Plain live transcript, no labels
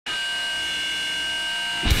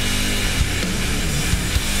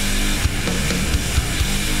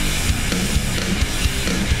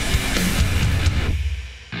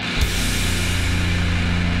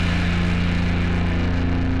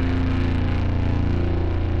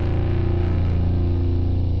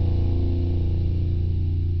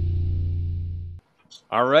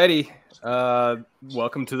Alrighty.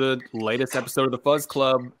 Welcome to the latest episode of the Fuzz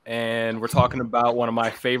Club, and we're talking about one of my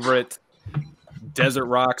favorite desert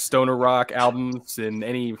rock, stoner rock albums in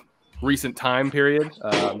any recent time period.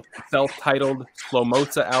 Self-titled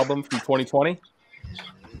Slomosa album from 2020.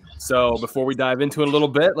 So before we dive into it a little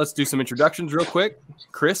bit, let's do some introductions real quick.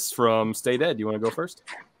 Chris from Stay Dead, you want to go first?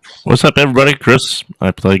 What's up, everybody? Chris.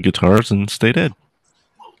 I play guitars and Stay Dead.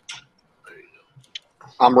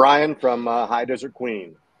 I'm Ryan from High Desert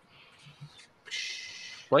Queen.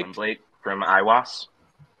 Blake? I'm Blake from Aiwass.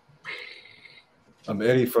 I'm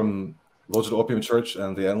Eddy from Opium Church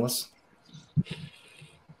and the Endless.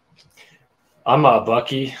 I'm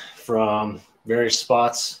Bucky from various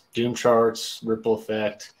spots, Doom Charts, Ripple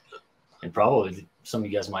Effect, and probably some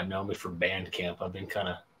of you guys might know me from Bandcamp. I've been kind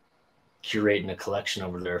of curating a collection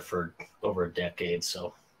over there for over a decade,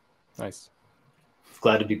 so nice.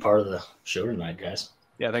 Glad to be part of the show tonight, guys.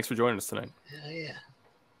 Yeah, thanks for joining us tonight. Yeah.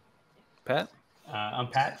 Pat? I'm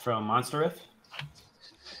Pat from Monster Riff.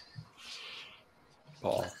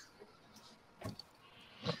 Paul?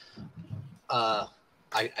 I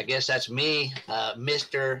guess that's me,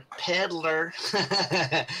 Mr. Peddler.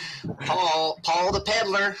 Paul the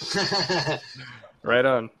Peddler. Right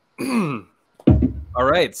on. All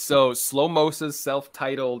right, so Slomosa's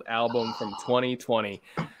self-titled album from 2020.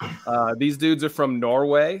 These dudes are from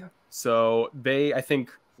Norway, so they, I think,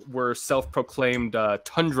 were self-proclaimed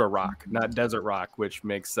Tundra rock, not desert rock, which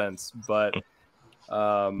makes sense. But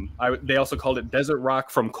they also called it desert rock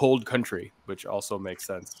from cold country, which also makes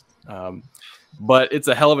sense. But it's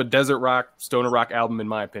a hell of a desert rock, stoner rock album, in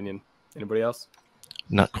my opinion. Anybody else?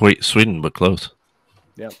 Not quite Sweden, but close.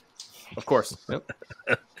 Yeah, of course. Yep.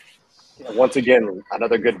 Once again,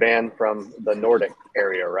 another good band from the Nordic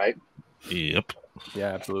area, right? Yep.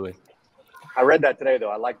 Yeah, absolutely. I read that today, though.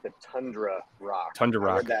 I like the Tundra rock. Tundra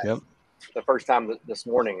rock, yep. The first time this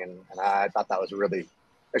morning, and I thought that was really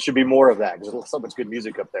 – there should be more of that because there's so much good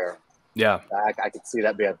music up there. Yeah. I could see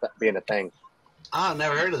that being a thing. I've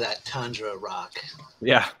never heard of that Tundra rock.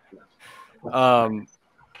 Yeah.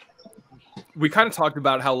 We kind of talked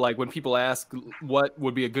about how, like, when people ask what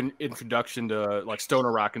would be a good introduction to, like,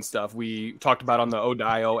 stoner rock and stuff, we talked about on the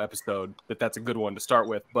Odio episode that's a good one to start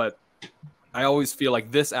with. But I always feel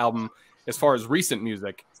like this album, as far as recent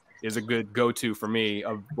music, is a good go-to for me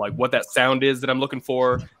of, like, what that sound is that I'm looking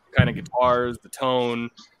for, kind of guitars, the tone,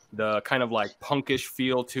 the kind of, like, punkish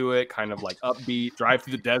feel to it, kind of, like, upbeat, drive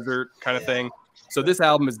through the desert kind of thing. So this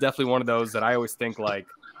album is definitely one of those that I always think, like,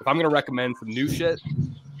 if I'm going to recommend some new shit,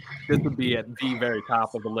 this would be at the very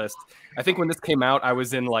top of the list. I think when this came out, I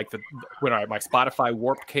was in like when my Spotify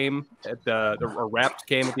Warped came at or Wrapped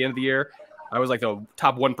came at the end of the year. I was like the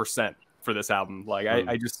top 1% for this album. Like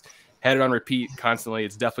I just had it on repeat constantly.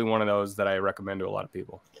 It's definitely one of those that I recommend to a lot of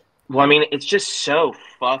people. Well, I mean, it's just so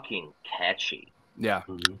fucking catchy. Yeah.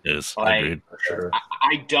 Yes, like, agreed. For sure.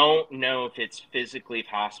 I don't know if it's physically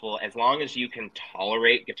possible, as long as you can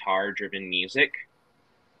tolerate guitar-driven music.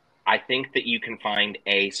 I think that you can find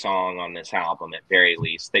a song on this album at very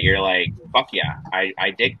least that you're like, fuck yeah,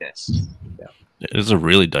 I dig this. Yeah. It is a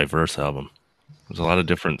really diverse album. There's a lot of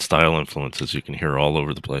different style influences you can hear all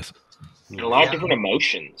over the place. And a lot of different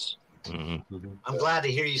emotions. Mm-hmm. I'm glad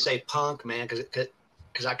to hear you say punk, man,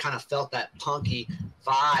 because I kind of felt that punky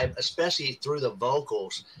vibe, especially through the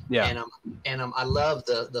vocals. Yeah. And I love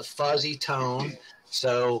the fuzzy tone.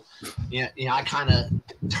 So, you know, I kind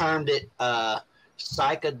of termed it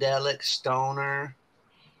psychedelic stoner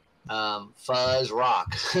fuzz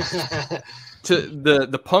rock. To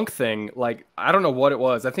the punk thing, like, I don't know what it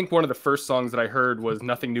was. I think one of the first songs that I heard was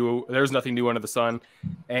Nothing New. There's Nothing New Under the Sun.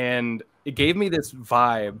 And it gave me this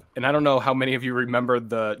vibe. And I don't know how many of you remember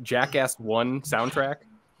the Jackass 1 soundtrack.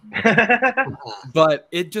 But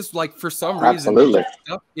it just, like, for some reason,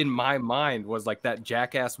 stuff in my mind was like that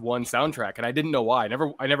Jackass 1 soundtrack. And I didn't know why.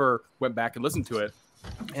 I never went back and listened to it.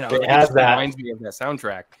 You know, it reminds me of that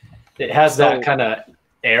soundtrack. It has that kind of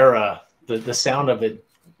era. The sound of it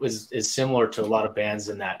is similar to a lot of bands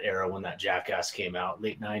in that era when that Jackass came out,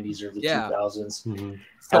 late 90s, early 2000s. Mm-hmm.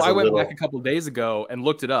 So I went back a couple of days ago and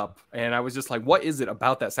looked it up, and I was just like, what is it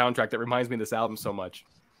about that soundtrack that reminds me of this album so much?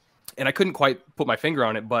 And I couldn't quite put my finger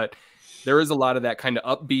on it, but there is a lot of that kind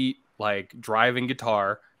of upbeat, like, driving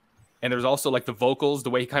guitar. And there's also, like, the vocals, the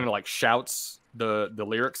way he kind of, like, shouts the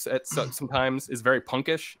lyrics at sometimes is very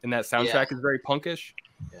punkish, and that soundtrack is very punkish.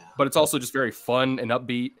 Yeah. But it's also just very fun and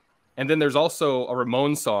upbeat. And then there's also a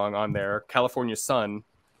Ramones song on there, California Sun,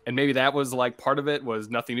 and maybe that was like part of it was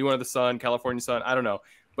Nothing New Under the Sun, California Sun, I don't know.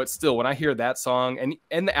 But still, when I hear that song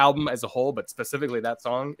and the album as a whole, but specifically that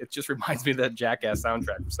song, it just reminds me of that Jackass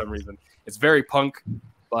soundtrack for some reason. It's very punk,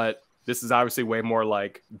 but This is obviously way more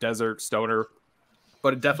like desert stoner,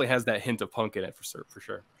 but it definitely has that hint of punk in it for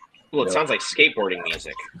sure. Well, it sounds like skateboarding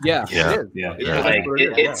music. Yeah, Yeah. it is. Yeah. Like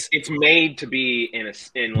it's made to be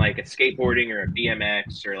in like a skateboarding or a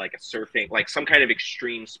BMX or like a surfing, like some kind of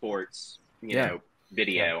extreme sports, you know,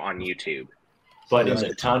 video on YouTube. But in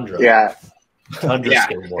the Tundra. Yeah. Tundra Yeah.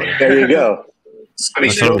 skateboarding. There you go. I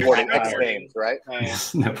mean, Snowboarding X Games, right?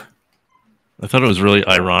 I thought it was really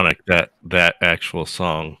ironic that that actual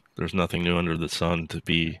song, "There's Nothing New Under the Sun," to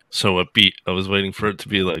be so upbeat. I was waiting for it to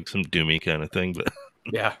be like some doomy kind of thing, but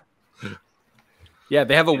Yeah. Yeah,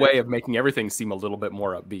 they have a way of making everything seem a little bit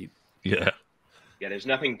more upbeat. yeah, there's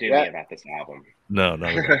nothing doomy about this album. no.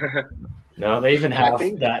 No, they even have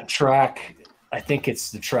think- that track. I think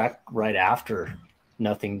it's the track right after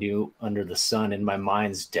 "Nothing New Under the Sun." In my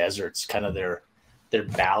mind's Deserts, kind of their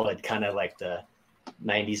ballad, kind of like the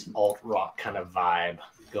 '90s alt rock kind of vibe.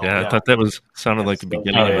 Yeah, I thought that sounded like the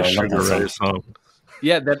beginning of a Sugar Ray song.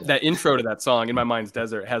 Yeah, that intro to that song, "In My Mind's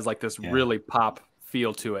Desert," has like this really pop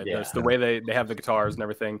feel to it. Yeah. There's the way they have the guitars and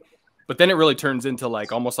everything. But then it really turns into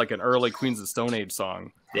like almost like an early Queens of the Stone Age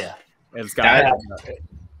song. Yeah. And it's got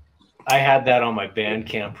I had that on my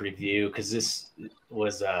Bandcamp review because this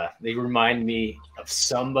was they remind me of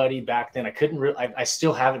somebody back then. I couldn't really I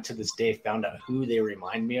still haven't to this day found out who they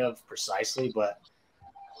remind me of precisely, but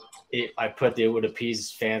I put it would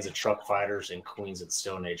appease fans of Truck Fighters and Queens of the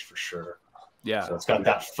Stone Age for sure. Yeah. So it's got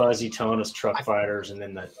that fuzzy tone of Truck Fighters and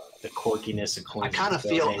then the quirkiness of Queens. I kind of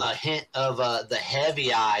feel a hint of the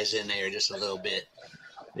Heavy Eyes in there just a little bit.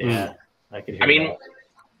 Yeah, I could hear I mean, that.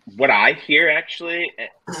 what I hear actually,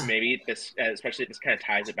 maybe this, especially this kind of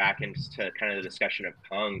ties it back into kind of the discussion of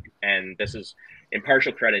punk, and this is in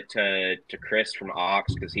partial credit to Chris from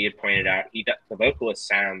Ox, because he had pointed out the vocalist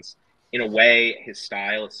sounds, in a way, his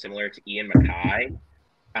style is similar to Ian MacKaye.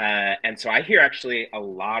 And so I hear actually a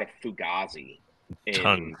lot of Fugazi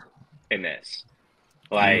in this.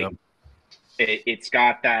 Like, it's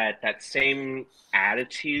got that same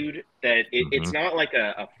attitude that it's not like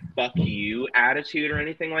a fuck you attitude or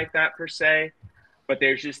anything like that per se, but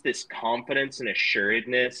there's just this confidence and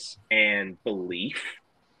assuredness and belief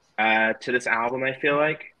to this album, I feel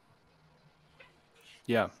like.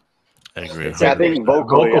 Yeah. I agree. I think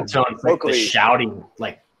vocally, vocal tone, like the shouting,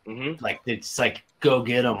 like it's like go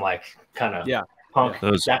get them, like kind of punk,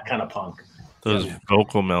 that kind of punk. Those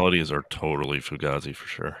vocal melodies are totally Fugazi for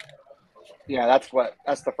sure. Yeah, that's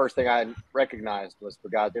the first thing I recognized was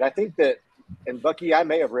Fugazi. And I think that, and Bucky, I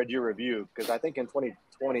may have read your review because I think in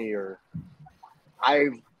 2020 I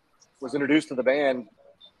was introduced to the band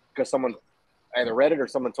because someone either read it or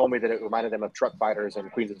someone told me that it reminded them of Truck Fighters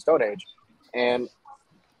and Queens of the Stone Age. And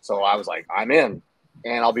so I was like, I'm in.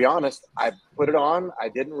 And I'll be honest, I put it on. I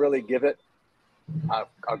didn't really give it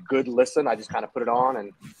a good listen. I just kind of put it on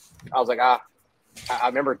and I was like, I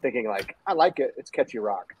remember thinking like, I like it. It's catchy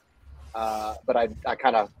rock. But I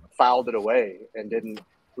kind of filed it away and didn't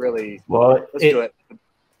really listen to it.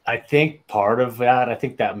 I think part of that, I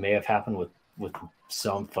think that may have happened with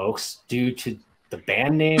some folks due to the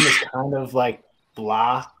band name is kind of like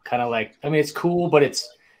blah, kind of like, I mean, it's cool, but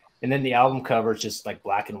and then the album cover is just like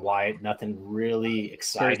black and white, nothing really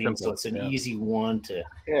exciting. So it's an easy one to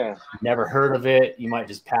never heard of it. You might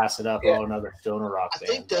just pass it up. Oh, another stoner rock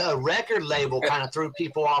band. I think the record label kind of threw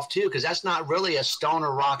people off too, because that's not really a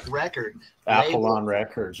stoner rock record. Apollon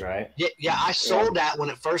Records, right? Yeah, I sold that when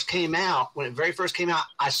it first came out. When it very first came out,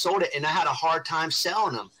 I sold it and I had a hard time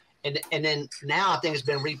selling them. And then now I think it's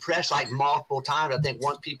been repressed like multiple times. I think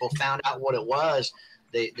once people found out what it was,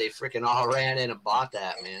 they freaking all ran in and bought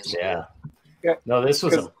that, man. So, yeah. No, this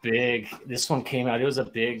one came out. It was a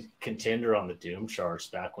big contender on the Doom charts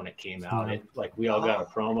back when it came out. It like we all got a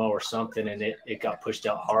promo or something and it got pushed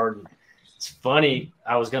out hard. And it's funny,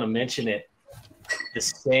 I was gonna mention it. The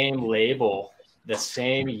same label, the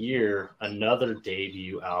same year, another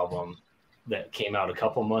debut album that came out a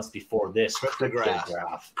couple months before this,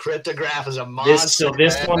 Cryptograph. Cryptograph is a monster.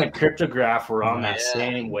 This one and Cryptograph were on that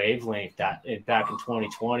same wavelength back in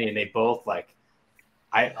 2020, and they both like.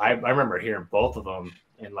 I remember hearing both of them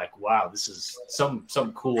and like, wow, this is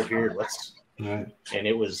something cool here. And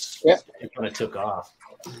it was it kind of took off.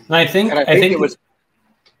 And I think it was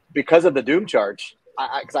because of the Doom charge.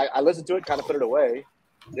 Because I listened to it, kind of put it away.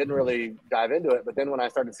 Didn't really dive into it, but then when I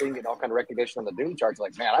started seeing it all kind of recognition on the Doom charts,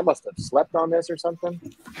 like, man, I must have slept on this or something.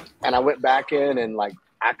 And I went back in and like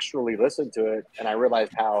actually listened to it, and I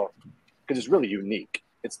realized how, because it's really unique.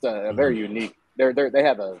 It's a very unique. They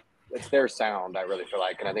have it's their sound. I really feel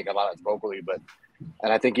like, and I think a lot of it's vocally,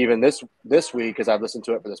 and I think even this week, as I've listened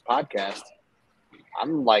to it for this podcast,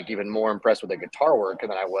 I'm like even more impressed with the guitar work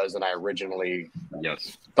than I originally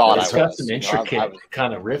It's thought I was. got some You know, intricate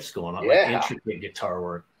kind of riffs going on, Yeah. like intricate guitar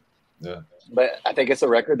work. Yeah. But I think it's a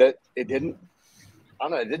record that it didn't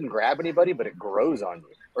grab anybody, but it grows on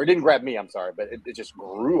you. Or it didn't grab me, I'm sorry, but it just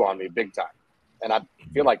grew on me big time. And I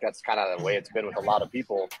feel like that's kind of the way it's been with a lot of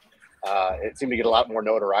people. It seemed to get a lot more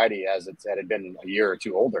notoriety as it had been a year or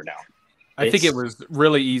two older now. I think it was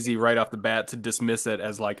really easy right off the bat to dismiss it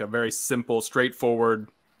as like a very simple, straightforward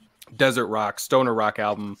desert rock, stoner rock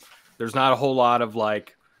album. There's not a whole lot of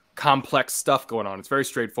like complex stuff going on. It's very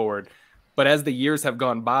straightforward. But as the years have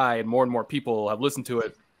gone by and more people have listened to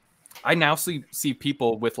it, I now see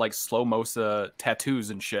people with like Slomosa tattoos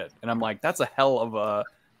and shit. And I'm like, that's a hell of a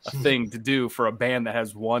thing to do for a band that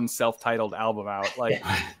has one self-titled album out. Like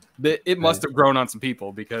it must have grown on some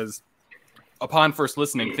people, because upon first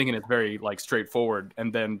listening, thinking it's very like straightforward,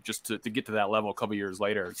 and then just to get to that level a couple years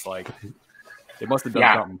later, it's like it must have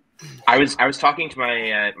done something. I was talking to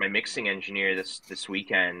my my mixing engineer this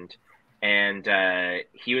weekend, and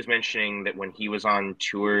he was mentioning that when he was on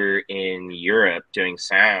tour in Europe doing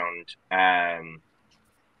sound,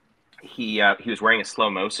 he was wearing a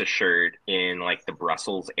Slomosa shirt in like the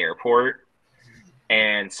Brussels airport,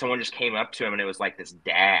 and someone just came up to him, and it was like this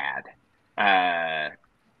dad.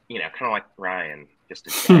 You know, kind of like Ryan, just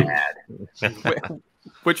a dad.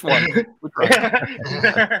 Which one? The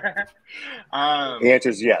answer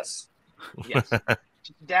is yes. Yes,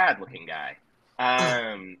 dad-looking guy.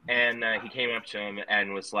 And he came up to him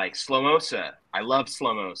and was like, "Slomosa, I love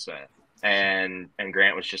Slomosa." And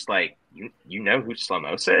Grant was just like, "You know who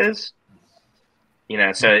Slomosa is?" You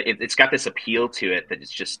know, so it's got this appeal to it that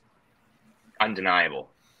it's just undeniable.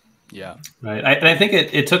 Yeah, right. I think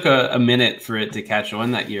it took a minute for it to catch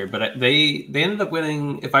on that year, but they ended up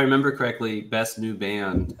winning, if I remember correctly, best new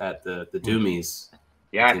band at the Doomies.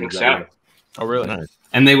 Yeah, I think so. Oh, really? Nice.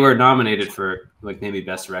 And they were nominated for like maybe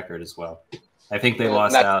best record as well. I think they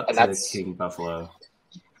lost out to King Buffalo.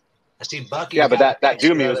 I see Bucky. Yeah, but that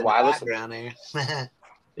Doomie was why I listened.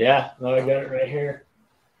 Yeah, no, I got it right here.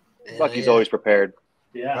 Bucky's always prepared.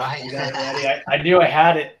 Yeah, Right. I got it ready. I knew I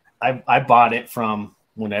had it. I bought it from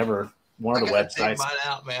one of the websites. Take mine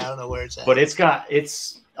out, man. I don't know where it's at. But it's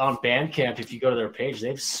on Bandcamp. If you go to their page,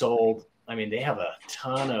 they've sold. I mean, they have a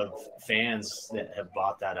ton of fans that have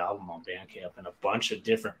bought that album on Bandcamp, and a bunch of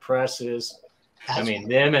different presses. I mean,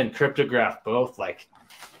 them and Cryptograph both like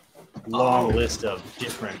long list of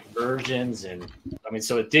different versions, and I mean,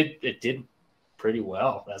 so it did pretty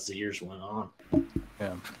well as the years went on.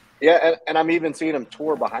 Yeah, and I'm even seeing them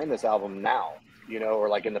tour behind this album now. You know, or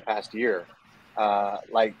like in the past year.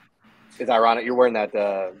 Like, it's ironic you're wearing that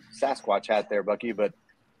Sasquatch hat there, Bucky, but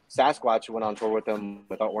Sasquatch went on tour with them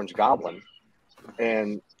with Orange Goblin,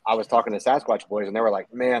 and I was talking to Sasquatch boys, and they were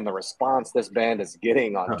like, "Man, the response this band is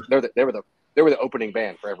getting on they were the opening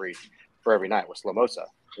band for every night with Slomosa,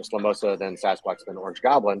 then Sasquatch, then Orange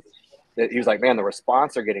Goblin." He was like, "Man, the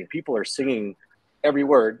response they're getting, people are singing every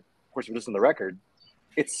word." Of course, you listen to the record;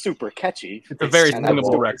 it's super catchy. It's a very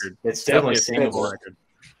singable record. It's definitely a singable record.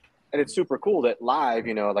 And it's super cool that live,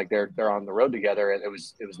 you know, like they're on the road together, and it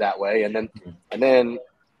was that way. And then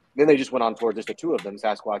they just went on tour, just the two of them,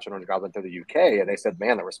 Sasquatch and Orange Goblin, to the UK, and they said,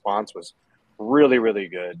 man, the response was really, really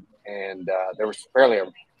good. And there was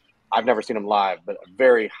I've never seen them live, but a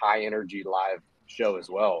very high energy live show as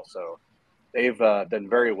well. So they've done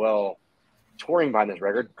very well touring behind this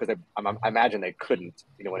record, because I imagine they couldn't,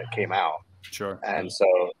 you know, when it came out. Sure. And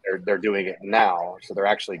so they're doing it now, so they're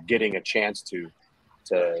actually getting a chance to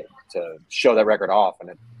show that record off,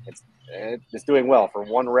 and it's doing well for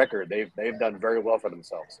one record. They've done very well for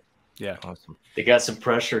themselves. Yeah, awesome. They got some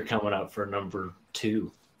pressure coming up for number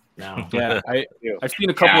 2 now. Yeah, I've seen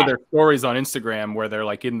a couple of their stories on Instagram where they're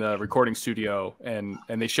like in the recording studio, and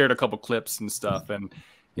they shared a couple clips and stuff, and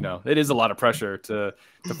you know, it is a lot of pressure to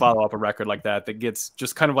follow up a record like that gets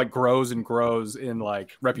just kind of like grows and grows in like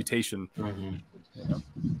reputation. Mm-hmm. You know?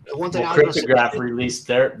 One thing Cryptograph released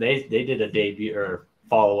they did a debut or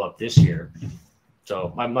follow up this year,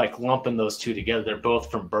 so I'm like lumping those two together. They're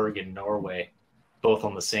both from Bergen, Norway, both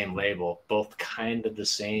on the same label, both kind of the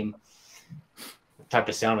same type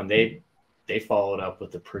of sound, and they followed up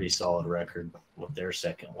with a pretty solid record with their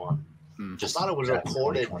second one. Just thought it was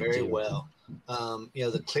recorded very well. You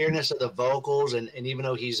know, the clearness of the vocals, and even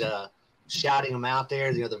though he's shouting them out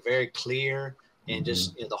there, you know, they're very clear, and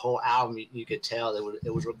just, you know, the whole album, you could tell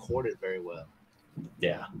it was recorded very well.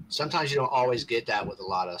 Yeah. Sometimes you don't always get that with a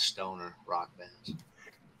lot of stoner rock bands.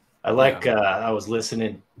 I like, I was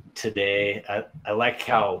listening today. I like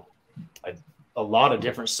how a lot of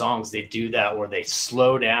different songs, they do that where they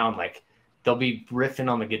slow down, like they'll be riffing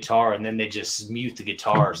on the guitar and then they just mute the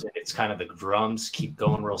guitars, and it's kind of the drums keep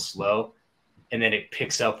going real slow, and then it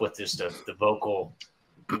picks up with just the vocal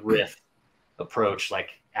riff approach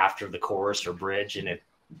like after the chorus or bridge, and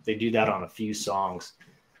they do that on a few songs.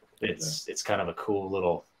 It's kind of a cool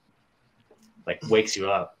little, like, wakes you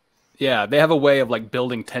up. Yeah, they have a way of like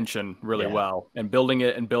building tension really well, and building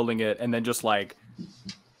it, and then just like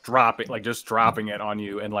dropping it on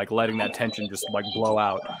you, and like letting that tension just like blow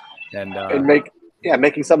out, and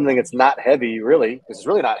making something that's not heavy. Really, it's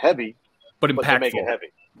really not heavy, but impactful. Make it heavy.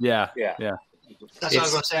 Yeah. That's what I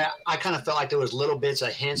was going to say. I kind of felt like there was little bits of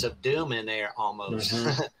hints of doom in there almost.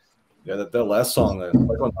 Mm-hmm. Yeah, that last song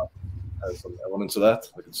has some elements of that.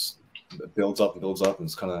 Like it builds up, and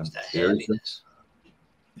it's kind of scary.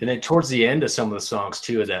 And then towards the end of some of the songs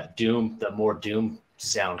too, that more doom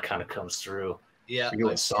sound kind of comes through. Yeah, I forget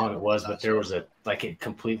what song it was, but there was it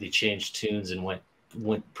completely changed tunes and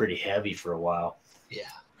went pretty heavy for a while. Yeah.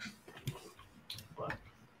 But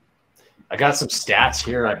I got some stats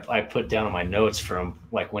here I put down on my notes from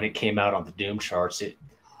like when it came out on the Doom charts.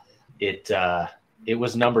 It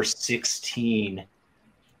was number 16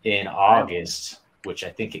 in August, which I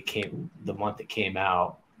think the month it came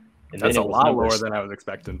out. And that's a lot lower than I was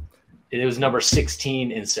expecting. It was number 16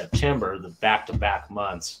 in September, the back-to-back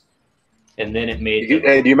months, and then it made. Do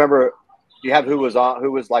you remember? Do you have who were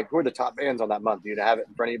the top bands on that month? Do you have it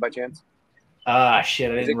in front of you by chance?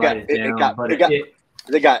 Shit, I didn't write it down.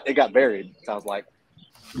 It got buried. Sounds like.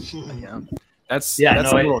 Yeah, that's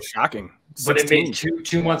a little shocking. 16. But it made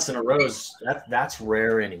two months in a row. That's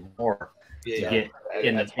rare anymore. Yeah, to get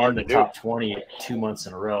in the top 20 2 months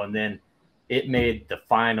in a row, and then it made the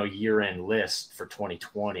final year-end list for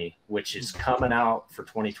 2020, which is coming out for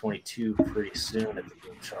 2022 pretty soon at the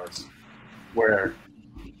Doom charts, where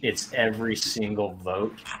it's every single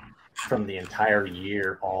vote from the entire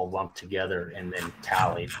year all lumped together and then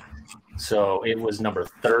tallied. So it was number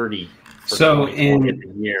 30 for 2020 at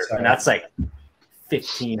the year, and that's like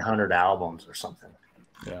 1,500 albums or something.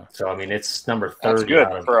 Yeah. So I mean, it's number 30. That's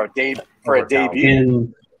good for a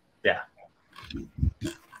debut.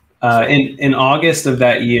 In August of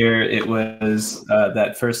that year, it was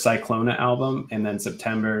that first Cyclona album, and then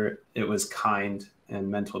September it was Kind and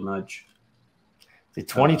Mental Nudge. The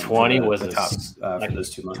 2020 was for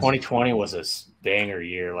those 2 months. 2020 was a banger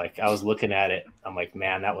year. Like I was looking at it, I'm like,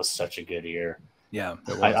 man, that was such a good year. Yeah,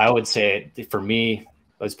 I would say for me,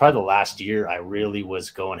 it was probably the last year I really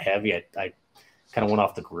was going heavy. I kind of went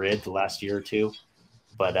off the grid the last year or two,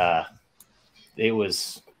 but it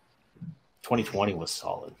was 2020 was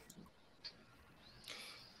solid.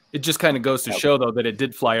 It just kind of goes to show, though, that it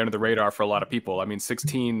did fly under the radar for a lot of people. I mean,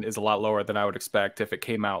 16 is a lot lower than I would expect if it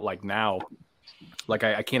came out like now. Like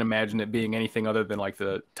I can't imagine it being anything other than like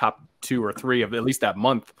the top 2 or 3 of at least that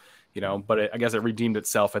month, you know. But I guess it redeemed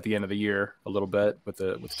itself at the end of the year a little bit with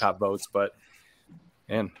the top votes. But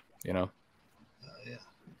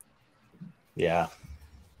Yeah,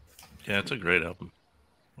 it's a great album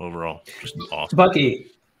overall. Just awesome.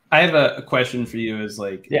 Bucky, I have a question for you as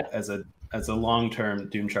a long-term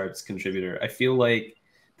Doom Charts contributor. I feel like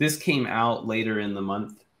this came out later in the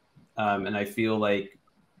month, and I feel like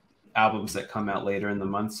albums that come out later in the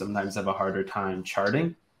month sometimes have a harder time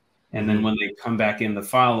charting. And then when they come back in the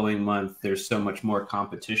following month, there's so much more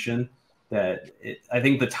competition that I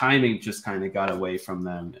think the timing just kind of got away from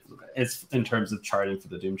them. It's in terms of charting for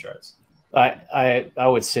the Doom Charts. I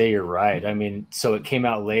would say you're right. I mean, so it came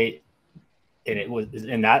out late,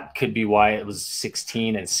 and that could be why it was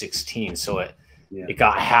 16 and 16. So it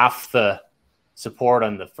got half the support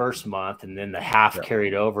on the first month, and then the half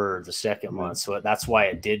carried over the second month. So that's why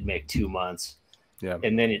it did make 2 months. Yeah.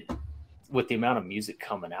 And then with the amount of music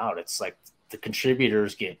coming out, it's like the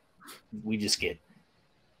contributors we just get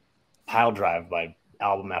pile drive by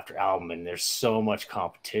album after album, and there's so much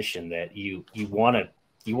competition that you want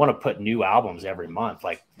to put new albums every month.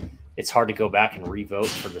 Like it's hard to go back and revote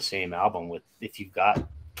for the same album if you've got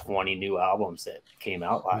 20 new albums that came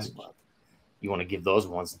out last month. You want to give those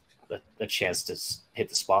ones a chance to hit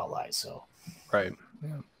the spotlight. So, right.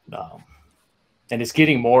 Yeah. And it's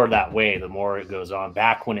getting more that way the more it goes on.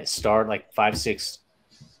 Back when it started, like 5, 6,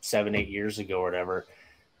 7, 8 years ago or whatever,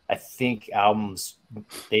 I think albums,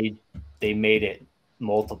 they made it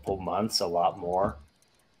multiple months a lot more.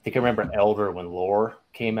 I think I remember Elder, when Lore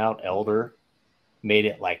came out, Elder made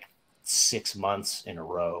it like 6 months in a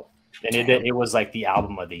row. And it was like the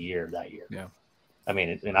album of the year that year. Yeah. I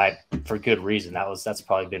mean, and for good reason. That's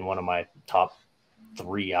probably been one of my top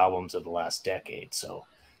 3 albums of the last decade. So,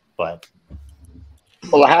 but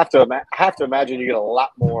Well, I have to imagine you get a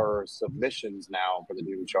lot more submissions now for the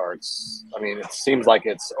Doom charts. I mean, it seems like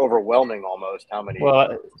it's overwhelming almost how many.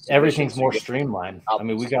 Well, everything's more streamlined. I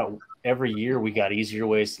mean, every year we got easier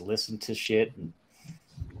ways to listen to shit. And,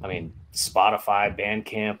 I mean, Spotify,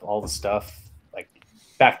 Bandcamp, all the stuff. Like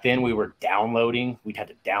back then, we were downloading. We'd had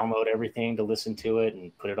to download everything to listen to it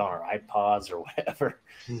and put it on our iPods or whatever.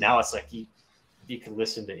 Now it's like you can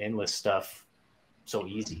listen to endless stuff so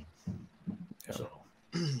easy. Yeah. So.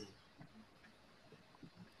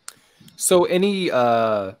 So any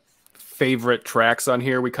favorite tracks on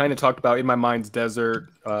here? We kind of talked about In My Mind's Desert,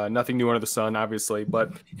 Nothing New Under the Sun, obviously,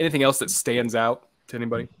 but anything else that stands out to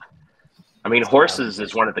anybody? I mean, Horses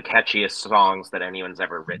is one of the catchiest songs that anyone's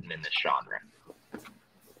ever written in this genre.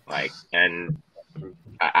 Like, and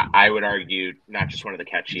I would argue not just one of the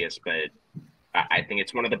catchiest, but I think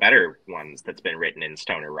it's one of the better ones that's been written in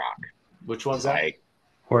stoner rock. Which one's that? Like,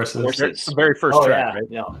 Horses. It's the very first track, right?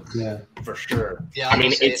 Yeah, for sure. Yeah, I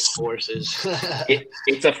mean, it's Horses.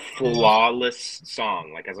 it's a flawless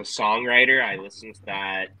song. Like, as a songwriter, I listen to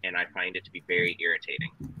that and I find it to be very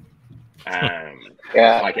irritating.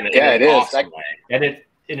 Yeah, like in it awesome is. way.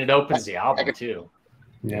 And it opens the album too.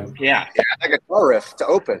 Yeah. Yeah. Like a guitar riff to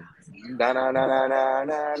open. Na, na, na, na, na,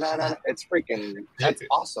 na, na, na. It's freaking. That's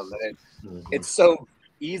awesome. And it's so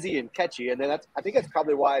easy and catchy. And then I think that's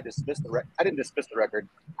probably why I dismissed the record. I didn't dismiss the record.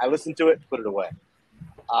 I listened to it, put it away.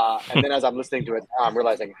 And then as I'm listening to it, I'm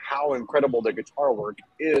realizing how incredible the guitar work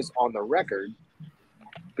is on the record,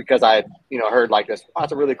 because I, heard like this. Oh,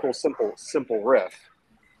 it's a really cool, simple riff.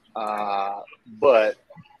 But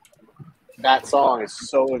that song is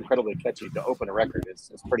so incredibly catchy to open a record.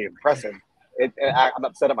 It's pretty impressive. I'm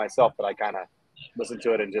upset at myself that I kind of listened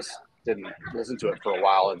to it and just didn't listen to it for a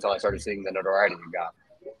while until I started seeing the notoriety it got.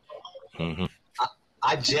 Mm-hmm.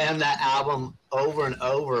 I jammed that album over and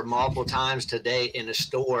over multiple times today in the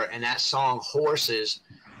store, and that song Horses,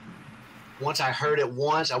 once I heard it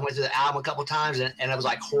once, I went to the album a couple times, and it was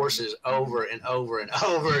like Horses over and over and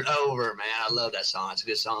over and over. Man, I love that song. It's a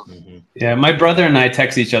good song. Mm-hmm. Yeah, my brother and I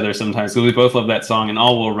text each other sometimes because we both love that song, and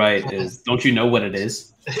all we'll write is, "Don't you know what it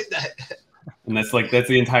is?" And that's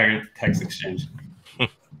the entire text exchange.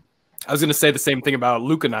 I was going to say the same thing about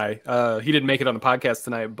Luke and I. He didn't make it on the podcast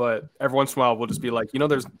tonight, but every once in a while we'll just be like,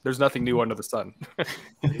 there's nothing new under the sun.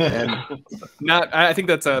 And I think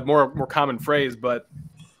that's a more common phrase, but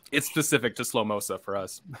it's specific to Slomosa for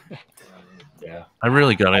us. Yeah, I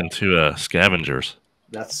really got into Scavengers.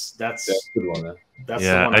 That's Yeah, good one, man. that's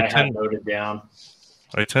Yeah, the one I I had noted down.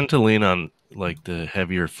 I tend to lean on like the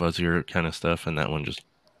heavier, fuzzier kind of stuff, and that one just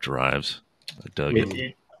drives. I dug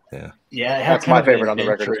it. Yeah, it had That's kind my of an favorite on the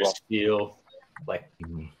record as well. adventurous feel, like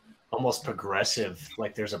almost progressive.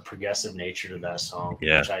 Like there's a progressive nature to that song,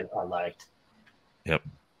 Yeah. which I liked. Yep.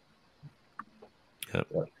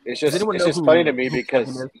 It's just anyone know who- funny to me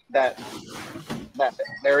because that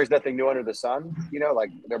there is nothing new under the sun.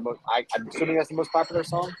 Like I'm assuming that's the most popular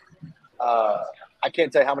song. I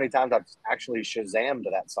can't tell you how many times I've actually Shazammed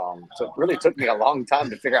that song. So it really took me a long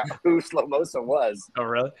time to figure out who Slomosa was. Oh,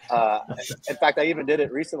 really? In fact, I even did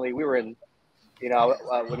it recently. We were in,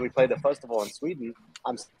 when we played the festival in Sweden,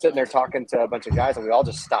 I'm sitting there talking to a bunch of guys, and we all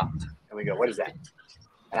just stopped. And we go, "What is that?"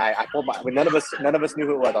 And I pulled none of us knew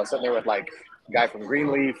who it was. I was sitting there with like a guy from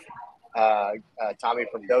Greenleaf, Tommy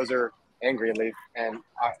from Dozer and Greenleaf, and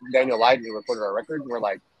Daniel Lydon, who recorded our record. And we're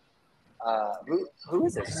like, who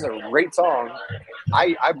is this? This is a great song.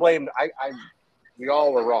 We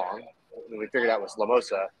all were wrong when we figured out it was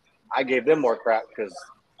Slomosa. I gave them more crap because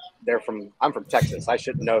I'm from Texas. I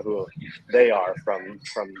shouldn't know who they are from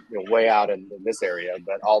way out in this area,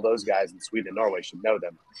 but all those guys in Sweden and Norway should know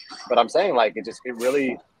them. But I'm saying like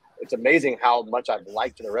it's amazing how much I've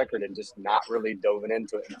liked the record and just not really dove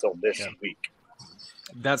into it until this week.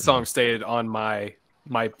 That song stayed on my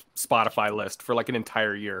Spotify list for like an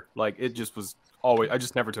entire year. Like it just was always, I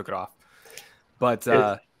just never took it off. But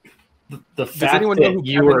the does fact anyone know that who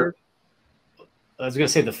you Kevin were, is? I was going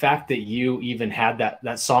to say, the fact that you even had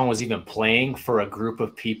that song was even playing for a group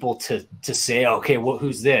of people to say, okay,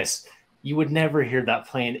 who's this? You would never hear that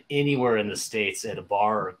playing anywhere in the States at a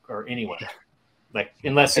bar or anywhere. Like,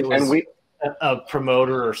 unless it was a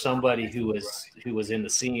promoter or somebody who was in the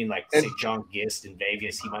scene, like say John Gist in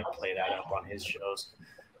Vegas, he might play that up on his shows.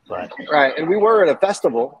 But right, and we were at a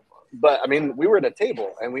festival, but I mean, we were at a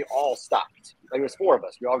table and we all stopped. Like it was four of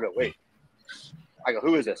us. We all go, "Wait." I go,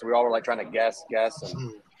 "Who is this?" And we all were like trying to guess,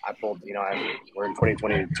 and I pulled. We're in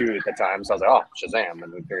 2022 at the time, so I was like, "Oh, Shazam!"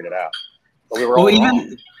 and we figured it out. But we were all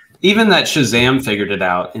even that Shazam figured it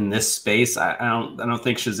out in this space. I don't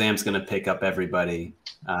think Shazam's going to pick up everybody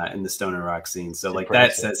in the stoner rock scene. So like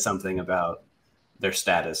that says something about their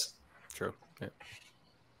status. True. Yeah.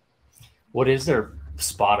 What is their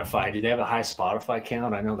Spotify? Do they have a high Spotify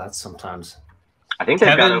count? I know that's sometimes. I think they've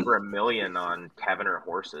got Kevin- over 1 million on Kevin or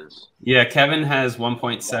Horses. Yeah, Kevin has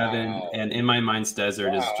 1.7, Wow. and In My Mind's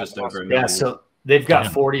Desert is Wow, just that's over 1 awesome. million. Yeah, so they've got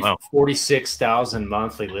Damn, 40, wow. 46,000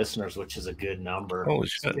 monthly listeners, which is a good number. Holy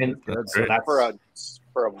shit. And That's so great. that's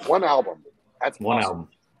For a one album. That's one awesome. album.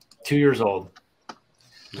 2 years old.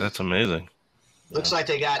 That's amazing. Looks like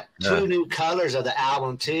they got two new colors of the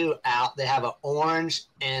album too out. They have an orange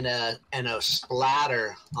and a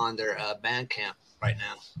splatter on their Bandcamp right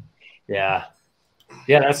now. Yeah.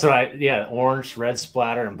 Yeah, that's right. Yeah, orange, red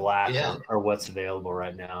splatter, and black Yeah. are what's available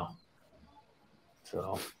right now.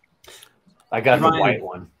 So I got the Ryan- white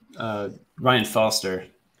one. Ryan Foster.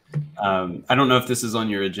 I don't know if this is on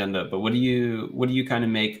your agenda, but what do you kind of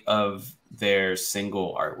make of their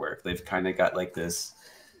single artwork? They've kind of got like this.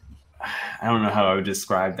 I don't know how I would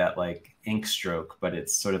describe that, like ink stroke, but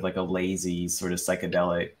it's sort of like a lazy, sort of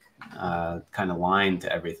psychedelic kind of line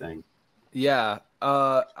to everything. Yeah.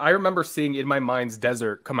 I remember seeing In My Mind's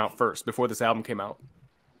Desert come out first before this album came out.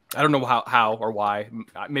 I don't know how or why.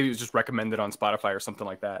 Maybe it was just recommended on Spotify or something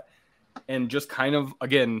like that. And just kind of,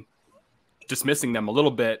 again, dismissing them a little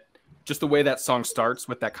bit. Just the way that song starts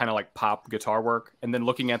with that kind of like pop guitar work. And then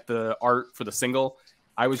looking at the art for the single,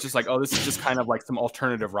 I was just like, oh, this is just kind of like some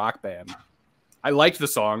alternative rock band. I liked the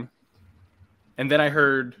song. And then I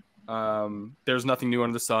heard There's Nothing New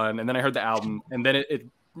Under the Sun. And then I heard the album. And then it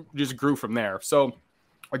just grew from there. So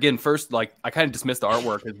again, first, like I kind of dismissed the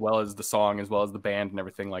artwork as well as the song, as well as the band and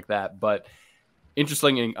everything like that. But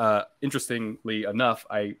interestingly enough,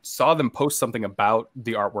 I saw them post something about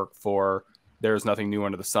the artwork for There's Nothing New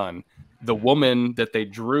Under the Sun. The woman that they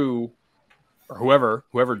drew, or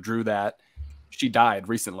whoever drew that, she died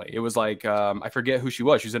recently. It was like, I forget who she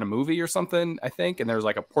was. She was in a movie or something, I think. And there was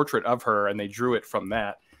like a portrait of her and they drew it from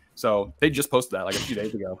that. So they just posted that like a few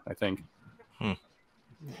days ago, I think.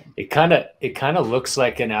 It kind of looks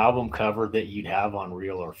like an album cover that you'd have on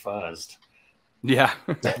Real or Fuzzed. Yeah.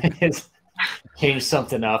 Change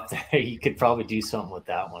something up there. You could probably do something with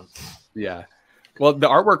that one. Yeah. Well, the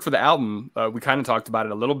artwork for the album, we kind of talked about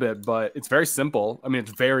it a little bit, but it's very simple. I mean,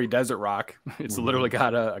 it's very desert rock. It's literally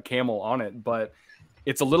got a camel on it, but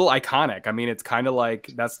it's a little iconic. I mean, it's kind of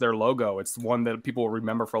like that's their logo. It's one that people will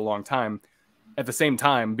remember for a long time. At the same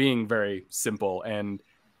time, being very simple, and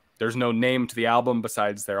there's no name to the album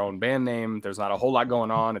besides their own band name. There's not a whole lot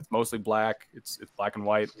going on. It's mostly black. It's black and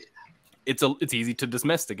white. It's easy to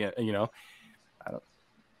dismiss again. You know,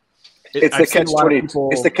 It's the catch-22.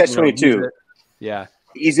 It's the catch-22. Yeah,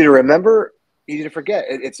 easy to remember, easy to forget.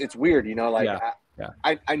 It's weird, you know. Like yeah.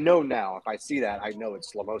 I know now if I see that, I know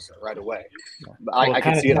it's Slomosa right away. Yeah. But I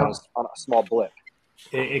can see it on a small blip.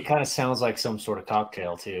 It kind of sounds like some sort of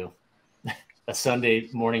cocktail too. A Sunday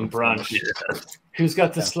morning brunch. Who's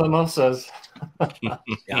got the Slomosas?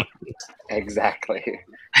 Yeah, exactly.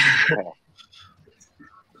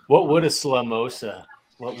 What would a Slomosa?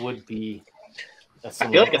 What would be? I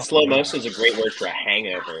feel like a Slomosa is a great word for a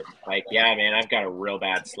hangover. Like, yeah, man, I've got a real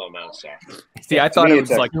bad Slomosa. See, I thought it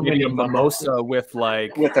was like maybe a mimosa with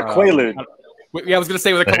like with a Quaalude. Yeah, I was gonna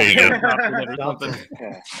say with a Quaalude or something.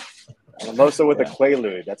 Yeah. A mimosa with a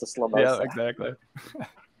Quaalude. That's a Slomosa. Yeah, exactly.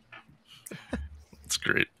 That's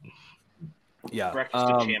great. Yeah. Breakfast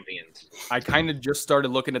of Champions. I kind of just started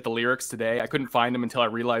looking at the lyrics today. I couldn't find them until I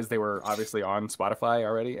realized they were obviously on Spotify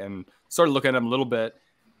already, and started looking at them a little bit,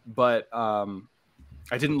 but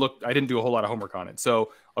I didn't do a whole lot of homework on it.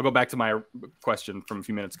 So I'll go back to my question from a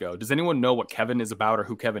few minutes ago. Does anyone know what Kevin is about or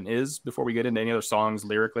who Kevin is before we get into any other songs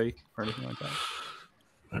lyrically or anything like that?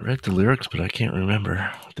 I read the lyrics, but I can't remember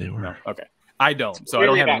what they were. No. Okay. I don't. So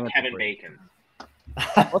really I don't have about Kevin Bacon.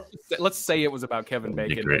 Let's say it was about Kevin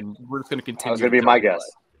Bacon, and we're just going to continue. That was going to be my guess.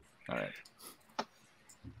 All right.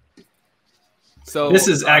 So this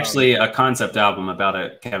is actually a concept album about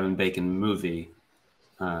a Kevin Bacon movie.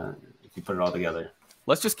 If you put it all together.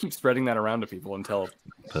 Let's just keep spreading that around to people until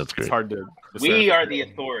That's great. It's hard to. We are the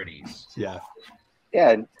authorities. Yeah.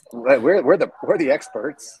 Yeah, we're the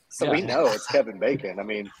experts, so we know it's Kevin Bacon. I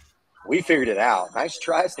mean, we figured it out. Nice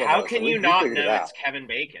try, Slomosa. How can you not know it's Kevin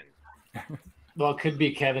Bacon? Well, it could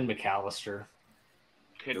be Kevin McAllister.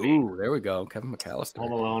 Ooh, there we go, Kevin McAllister.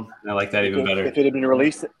 Home Alone. I like that even better. If it had been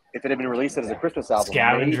released as a Christmas album,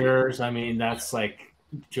 Scavengers. I mean, that's like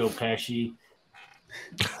Joe Pesci.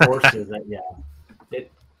 Horses.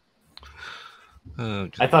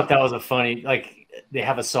 I thought that was a funny. Like they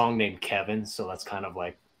have a song named Kevin, so that's kind of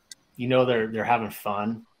like, you know, they're having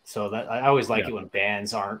fun. So that I always like it when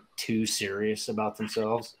bands aren't too serious about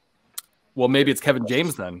themselves. Well, maybe it's Kevin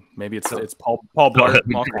James then. Maybe it's Paul Blart.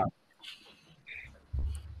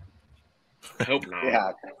 I hope not.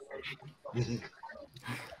 Yeah.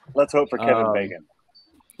 Let's hope for Kevin Bacon.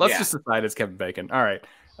 Let's just decide it's Kevin Bacon. All right.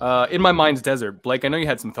 In My Mind's Desert, Blake, I know you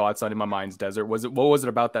had some thoughts on In My Mind's Desert. What was it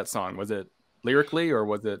about that song? Was it lyrically, or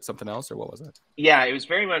was it something else, or what was it? Yeah, it was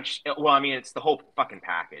very much. Well, I mean, it's the whole fucking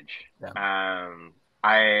package. Yeah.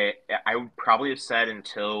 I would probably have said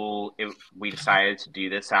until we decided to do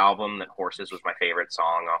this album that Horses was my favorite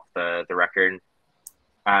song off the record.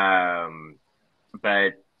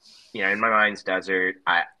 But you know, In My Mind's Desert,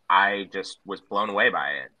 I just was blown away by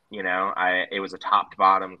it. You know, it was a top to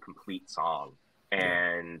bottom complete song,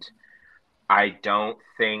 and I don't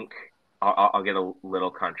think I'll get a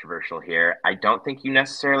little controversial here. I don't think you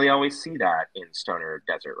necessarily always see that in stoner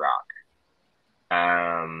desert rock.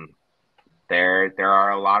 There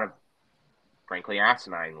are a lot of frankly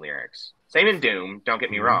asinine lyrics. Same in doom. Don't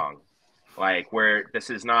get me wrong. Like, where this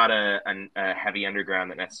is not a heavy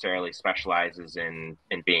underground that necessarily specializes in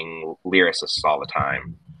being lyricists all the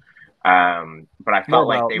time. But I felt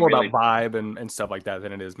like they more really about vibe and stuff like that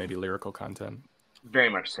than it is maybe lyrical content. Very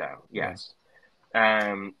much so. Yes.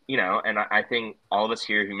 Yeah. You know, and I think all of us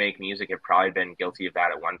here who make music have probably been guilty of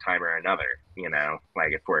that at one time or another. You know,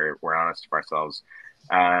 like if we're honest with ourselves.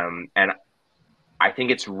 And I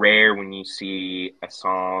think it's rare when you see a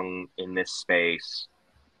song in this space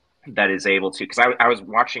that is able to, because I was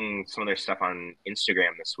watching some of their stuff on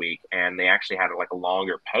Instagram this week, and they actually had like a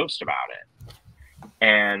longer post about it.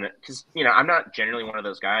 And because, you know, I'm not generally one of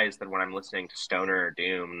those guys that when I'm listening to stoner or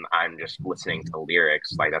doom, I'm just listening to the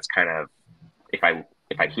lyrics. Like, that's kind of, if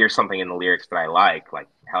I hear something in the lyrics that I like,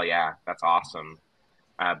 hell yeah, that's awesome.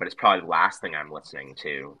 But it's probably the last thing I'm listening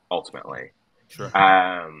to ultimately. Sure.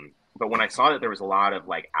 But when I saw that there was a lot of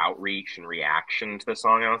like outreach and reaction to the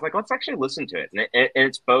song, I was like, let's actually listen to it. And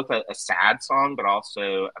it's both a sad song, but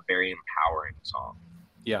also a very empowering song.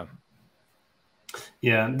 Yeah.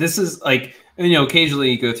 Yeah, this is like, you know,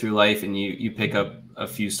 occasionally you go through life and you pick up a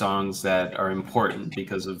few songs that are important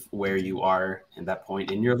because of where you are at that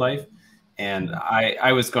point in your life. And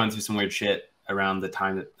I was going through some weird shit around the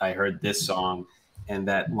time that I heard this song, and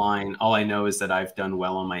that line, all I know is that I've done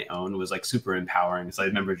well on my own, was like super empowering. So I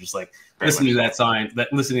remember just like listening to that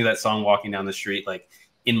song walking down the street, like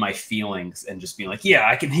in my feelings, and just being like, yeah,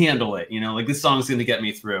 I can handle it. You know, like this song's going to get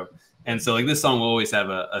me through. And so like this song will always have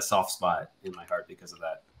a soft spot in my heart because of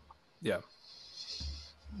that. Yeah.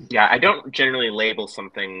 Yeah, I don't generally label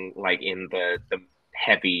something like in the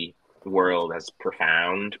heavy world as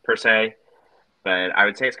profound per se, but I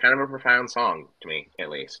would say it's kind of a profound song to me, at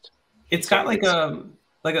least. It's got like a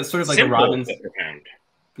sort of like a Robinson.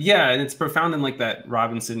 Yeah, and it's profound in like that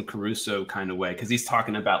Robinson Crusoe kind of way, because he's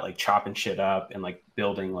talking about like chopping shit up and like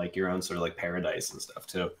building like your own sort of like paradise and stuff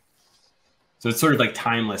too. So it's sort of like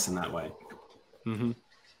timeless in that way. Mm-hmm.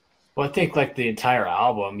 Well, I think like the entire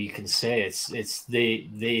album, you can say it's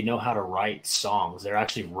they know how to write songs. They're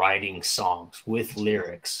actually writing songs with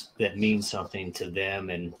lyrics that mean something to them,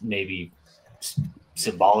 and maybe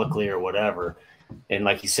symbolically or whatever. And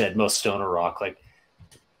like you said, most stoner rock, like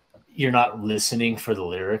you're not listening for the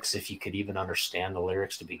lyrics if you could even understand the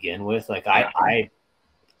lyrics to begin with. Like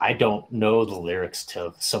I don't know the lyrics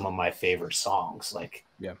to some of my favorite songs. Like,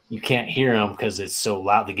 yeah, you can't hear them because it's so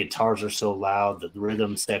loud. The guitars are so loud. The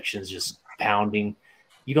rhythm section's just pounding.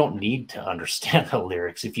 You don't need to understand the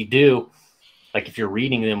lyrics. If you do, like if you're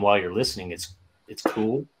reading them while you're listening, it's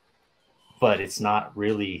cool, but it's not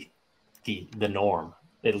really the norm,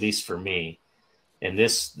 at least for me. And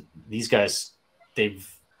these guys,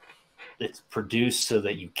 it's produced so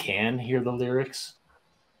that you can hear the lyrics,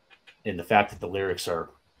 and the fact that the lyrics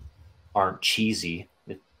aren't cheesy,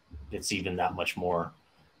 it's even that much more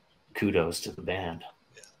kudos to the band.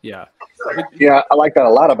 Yeah. Yeah, I like that a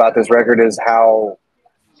lot about this record, is how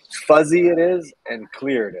fuzzy it is and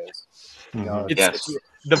clear it is. You know,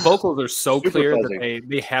 the vocals are so clear fuzzy. that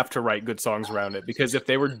they have to write good songs around it, because if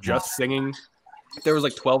they were just singing, if there was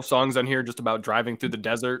like 12 songs on here just about driving through the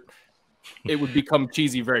desert, it would become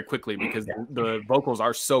cheesy very quickly, because the vocals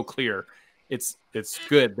are so clear. It's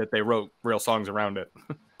good that they wrote real songs around it.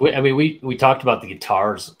 I mean, we talked about the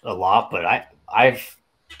guitars a lot, but I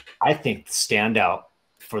think the standout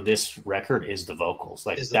for this record is the vocals.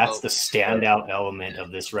 Like that's the standout element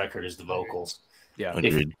of this record is the vocals. Yeah.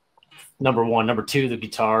 Number one, number two, the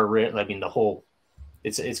guitar. I mean, the whole.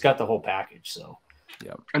 It's got the whole package. So.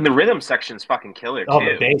 Yeah. And the rhythm section's fucking killer too. Oh,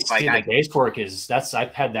 the bass, the bass work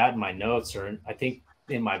I've had that in my notes, or I think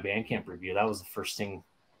in my Bandcamp review. That was the first thing.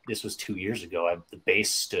 This was 2 years ago. The bass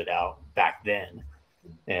stood out back then,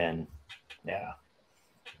 and yeah,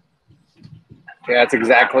 it's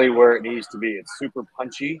exactly where it needs to be. It's super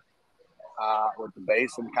punchy. with the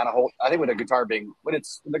bass and kind of hold. I think with the guitar being when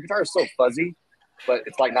the guitar is so fuzzy, but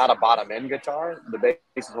it's like not a bottom end guitar. The bass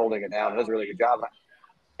is holding it down. It does a really good job.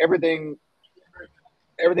 Everything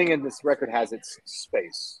in this record has its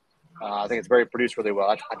space. I think it's very produced really well.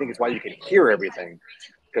 I think it's why you can hear everything,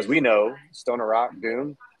 because we know stoner rock,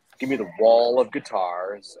 doom. Give me the wall of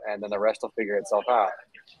guitars, and then the rest will figure itself out.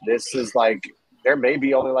 This is like there may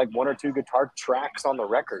be only like 1 or 2 guitar tracks on the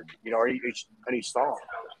record, or each song.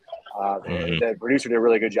 The producer did a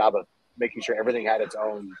really good job of making sure everything had its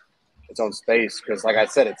own space, because, like I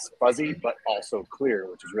said, it's fuzzy but also clear,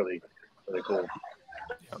 which is really really cool.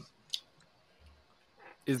 Yeah.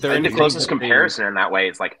 Is there the closest comparison in that way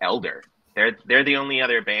is like Elder? They're the only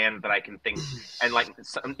other band that I can think,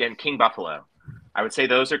 and King Buffalo. I would say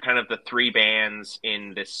those are kind of the 3 bands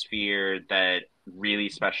in this sphere that really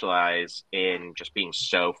specialize in just being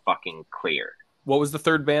so fucking clear. What was the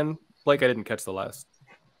third band? Like, I didn't catch the last.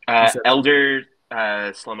 Elder,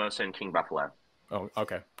 Slomosa, and King Buffalo. Oh,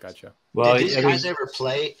 okay. Gotcha. Well, did these guys ever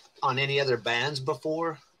play on any other bands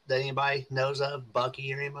before that anybody knows of?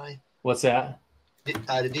 Bucky or anybody? What's that?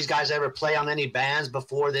 Did these guys ever play on any bands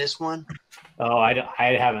before this one? Oh, I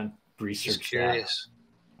haven't researched Just curious.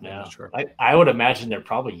 that. Yeah, sure. I would imagine they're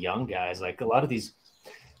probably young guys. Like a lot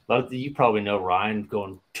of you probably know Ryan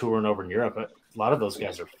going touring over in Europe. But a lot of those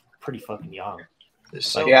guys are pretty fucking young.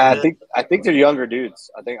 So I think they're younger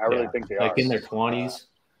dudes. I really think they are. Like in their 20s.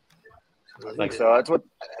 Like so, that's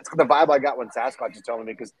the vibe I got when Sasquatch was telling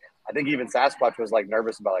me, because I think even Sasquatch was like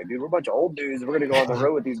nervous about like, dude, we're a bunch of old dudes. We're gonna go on the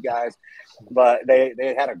road with these guys, but they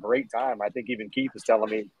had a great time. I think even Keith was telling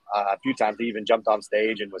me a few times he even jumped on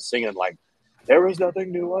stage and was singing like, "There is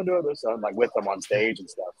nothing new under the sun," like with them on stage and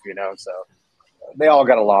stuff, So they all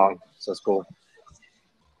got along, so it's cool.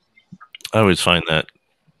 I always find that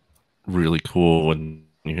really cool when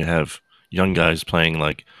you have young guys playing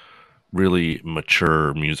like really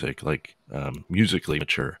mature music, like musically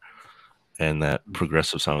mature, and that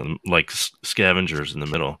progressive sound, like Scavengers in the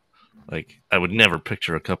middle. Like I would never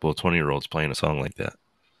picture a couple of 20-year-olds playing a song like that.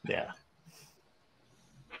 Yeah.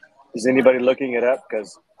 Is anybody looking it up?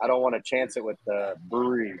 Because I don't want to chance it with the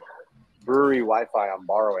brewery Wi-Fi I'm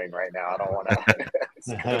borrowing right now. I don't want to.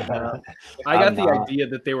 I got the idea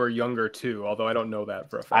that they were younger too, although I don't know that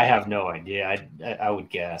for a fact. I have no idea. I would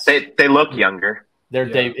guess they look younger.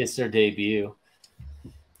 It's their debut.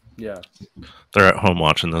 Yeah, they're at home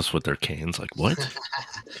watching this with their canes. Like what?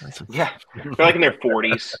 Yeah, they're like in their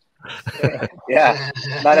 40s. Yeah,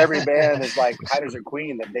 not every band is like Hiders or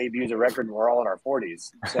Queen that debuts a record and we're all in our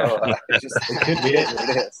 40s. So it could be what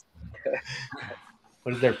it is.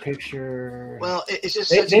 What is their picture? Well, it's just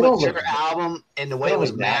such a mature album, and the way it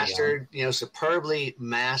was mastered, superbly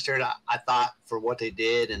mastered. I thought for what they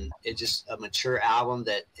did, and it's just a mature album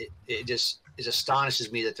that it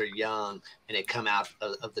astonishes me that they're young and they come out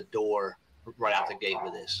of the door right out the gate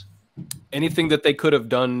with this. Anything that they could have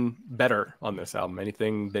done better on this album?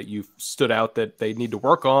 Anything that you stood out that they need to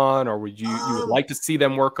work on, or would you would like to see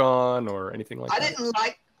them work on, or anything like that?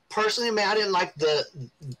 Personally, I didn't like the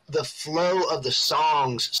flow of the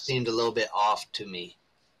songs. Seemed a little bit off to me.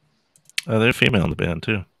 They're female in the band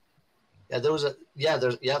too. Yeah, that's right.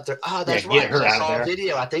 I saw a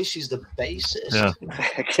video. I think she's the bassist. Yeah,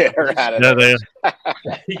 get her out of there.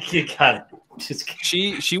 You got it.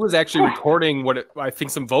 She was actually recording I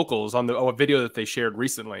think some vocals on a video that they shared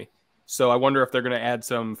recently. So I wonder if they're going to add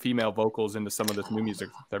some female vocals into some of this new music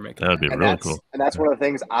they're making. That would be really cool. And that's one of the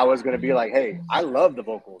things I was going to be like, hey, I love the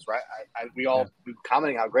vocals, right? We all be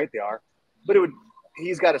commenting how great they are, but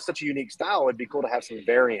he's got such a unique style. It'd be cool to have some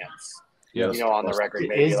variants, on the record,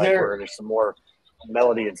 maybe where there's some more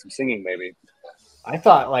melody and some singing, maybe. I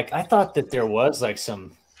thought that there was like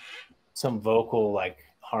some vocal like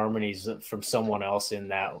harmonies from someone else in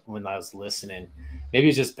that when I was listening. Maybe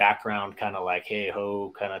it's just background kind of like hey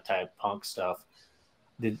ho kind of type punk stuff.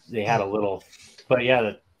 They had a little, but yeah,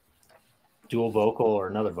 the dual vocal or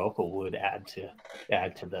another vocal would add to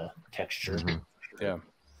the texture. Mm-hmm. Yeah.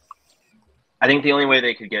 I think the only way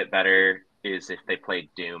they could get better is if they played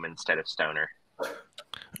Doom instead of Stoner.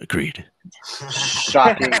 Agreed.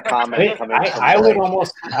 Shocking comment coming from I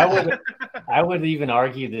would even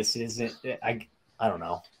argue this isn't. I don't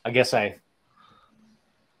know. I guess I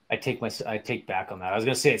take back on that. I was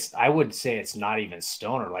gonna say I would say it's not even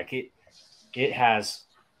Stoner. Like it has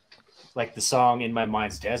like the song "In My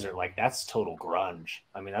Mind's Desert." Like that's total grunge.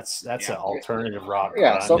 I mean that's an alternative rock.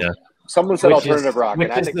 Yeah. Someone said alternative rock,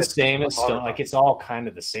 which is the same as Stoner. Like it's all kind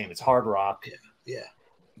of the same. It's hard rock. Yeah.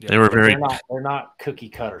 They were very. They're not cookie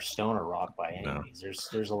cutter stoner rock by any means.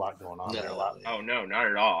 There's a lot going on there. A lot. Oh no, not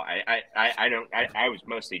at all. I was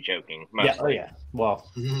mostly joking. Mostly. Yeah. Oh yeah. Well.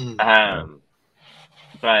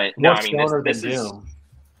 But no, I mean this is. Doom.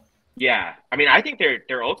 Yeah, I mean I think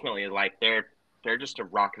they're ultimately like they're just a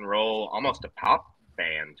rock and roll, almost a pop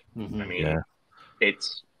band. Mm-hmm. I mean,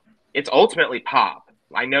 it's ultimately pop.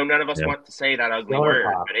 I know none of us want to say that ugly word,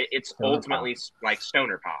 but it's stoner ultimately pop. Like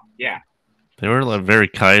stoner pop. Yeah. They were very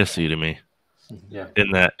Kayasi to me. Yeah.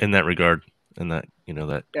 In that regard, in that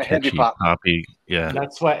that catchy poppy. Yeah.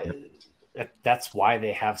 That's why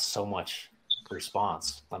they have so much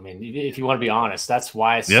response. I mean, if you want to be honest, that's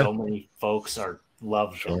why so many folks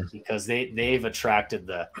love them, because they've attracted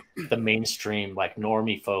the mainstream, like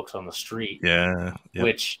normie folks on the street. Yeah. Yep.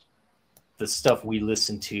 Which the stuff we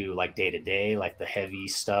listen to like day to day, like the heavy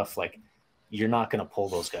stuff, like you're not going to pull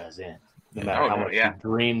those guys in. No matter how much you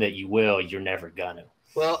dream that you will, you're never gonna.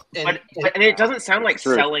 Well, and it doesn't sound like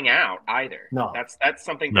selling out either. No, that's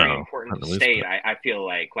something very important to state. I feel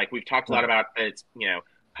like we've talked a lot about it's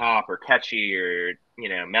pop or catchy or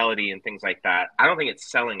melody and things like that. I don't think it's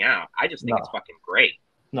selling out. I just think it's fucking great.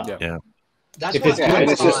 No, yeah, that's what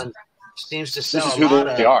Amazon seems to sell. This is who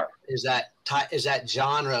they are. Is that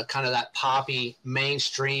genre, kind of that poppy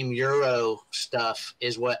mainstream Euro stuff,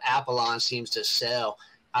 is what Apollon seems to sell.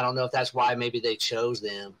 I don't know if that's why maybe they chose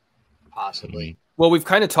them, possibly. Well, we've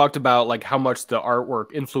kind of talked about like how much the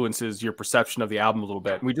artwork influences your perception of the album a little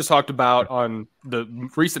bit. We just talked about on the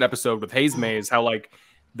recent episode with Haze Maze how like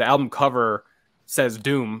the album cover says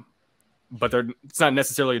Doom, but it's not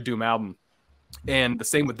necessarily a Doom album. And the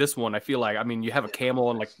same with this one. I feel like, I mean, you have a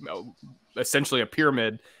camel and like essentially a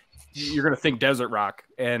pyramid. You're going to think desert rock,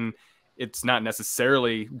 and it's not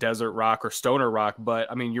necessarily desert rock or stoner rock, but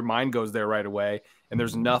I mean, your mind goes there right away. And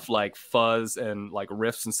there's enough like fuzz and like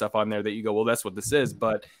riffs and stuff on there that you go, well, that's what this is.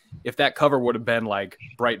 But if that cover would have been like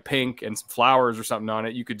bright pink and some flowers or something on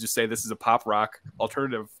it, you could just say this is a pop rock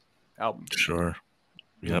alternative album. Sure.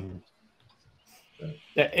 Yep.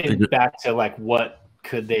 And back to like, what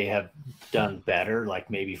could they have done better? Like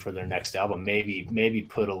maybe for their next album, maybe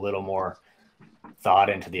put a little more thought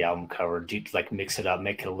into the album cover, like mix it up,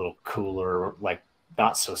 make it a little cooler, like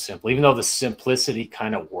not so simple, even though the simplicity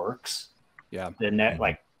kind of works. Yeah. Then that,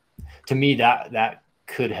 like, to me, that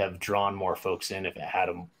could have drawn more folks in if it had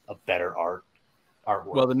a better artwork.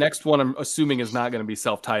 Well, the next one I'm assuming is not going to be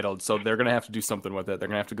self-titled, so they're going to have to do something with it. They're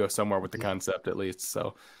going to have to go somewhere with the concept at least.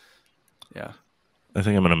 So, yeah. I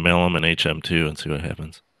think I'm going to mail them an HM2 and see what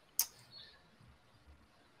happens.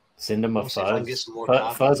 Send them a fuzz.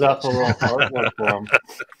 Fuzz up a little artwork for them.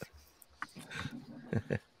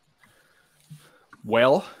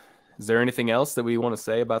 Well, is there anything else that we want to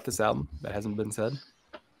say about this album that hasn't been said?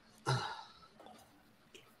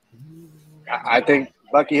 I think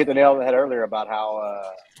Bucky hit the nail on the head earlier about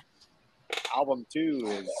how album 2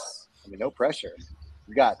 is, I mean, no pressure.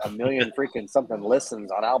 You got 1 million freaking something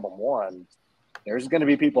listens on album 1. There's going to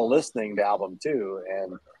be people listening to album 2,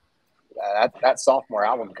 and that sophomore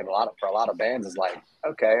album for a lot of bands is like,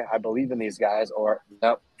 okay, I believe in these guys, or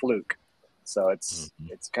nope, fluke. So it's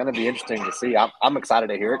going to be interesting to see. I'm excited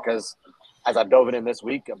to hear it because as I've dove in this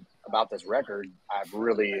week about this record, I've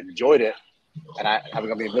really enjoyed it, and I'm going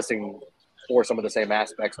to be listening for some of the same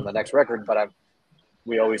aspects on the next record. But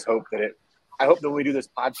we always hope that I hope that when we do this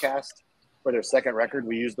podcast for their second record,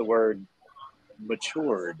 we use the word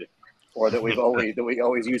matured, or that we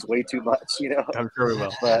always use way too much. I'm sure we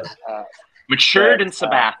will. But matured and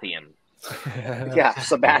Sabathian. Yeah,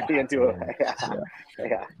 Sabathian too.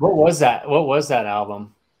 Yeah. What was that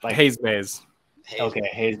album? Like Haze Maze. Okay,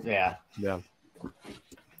 Haze. Yeah.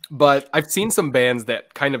 But I've seen some bands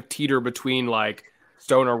that kind of teeter between like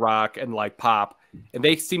stoner rock and like pop, and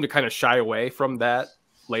they seem to kind of shy away from that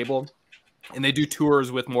label, and they do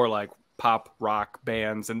tours with more like pop rock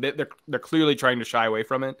bands, and they're clearly trying to shy away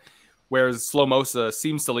from it. Whereas Slomosa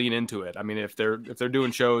seems to lean into it. I mean, if they're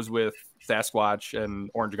doing shows with Sasquatch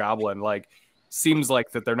and Orange Goblin, like seems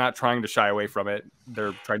like that they're not trying to shy away from it.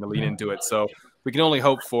 They're trying to lean into it. So we can only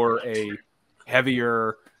hope for a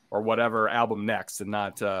heavier or whatever album next, and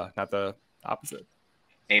not the opposite.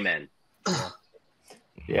 Amen.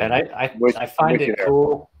 Yeah, and I find it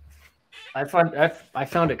cool. I found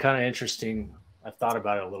it kind of interesting. I've thought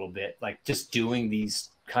about it a little bit, like just doing these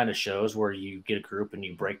kind of shows where you get a group and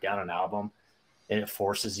you break down an album, and it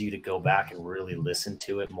forces you to go back and really listen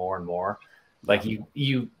to it more and more. Like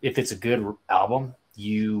you if it's a good album,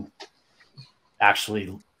 you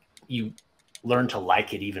learn to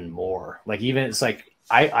like it even more. Like even it's like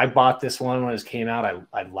I bought this one when it came out.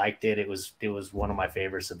 I liked it. It was one of my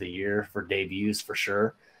favorites of the year for debuts for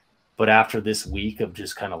sure. But after this week of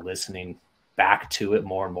just kind of listening back to it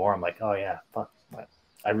more and more, I'm like, oh yeah, fuck,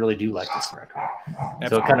 I really do like this record.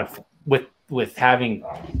 So it kind of with having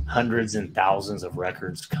hundreds and thousands of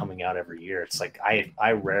records coming out every year, it's like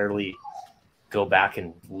I rarely go back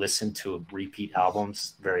and listen to repeat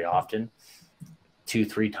albums very often,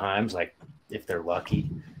 2-3 times, like if they're lucky.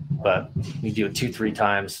 But you do it 2-3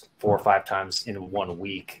 times, 4 or 5 times in 1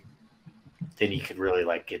 week, then you could really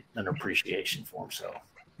like get an appreciation for them. So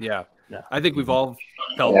yeah. I think we've all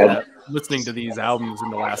felt that listening to these albums in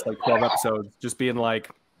the last like 12 episodes, just being like,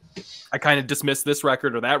 I kind of dismiss this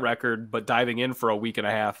record or that record, but diving in for a week and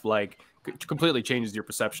a half, like completely changes your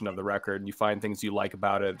perception of the record, and you find things you like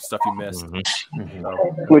about it, stuff you missed. So,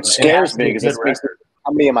 which scares me because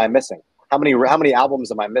how many am I missing? How many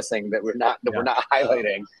albums am I missing that we're not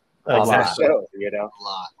highlighting on that show? You know, A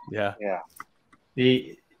lot. Yeah.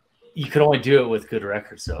 You could only do it with good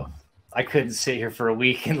records, so I couldn't sit here for a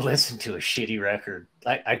week and listen to a shitty record.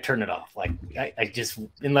 I turn it off. Like I just,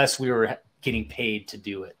 unless we were getting paid to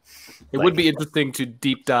do it. It would be interesting to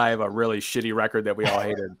deep dive a really shitty record that we all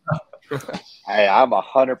hated. Hey, I'm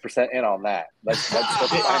 100% in on that. Let's find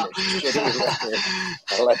a shitty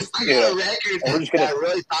record. Let's do it. A record that I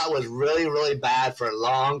really thought was really, really bad for a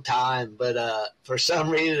long time, but for some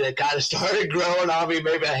reason it kind of started growing on me.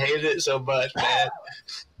 Maybe I hated it so much, man.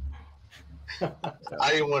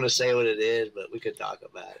 I didn't want to say what it is, but we could talk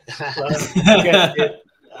about it.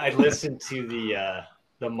 I listened to the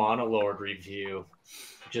Monolord review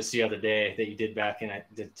just the other day that you did back in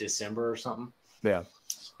December or something. Yeah.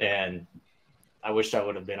 And I wished I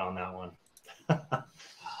would have been on that one.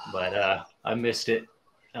 But I missed it.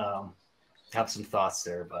 Have some thoughts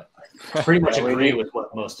there, but pretty much agree with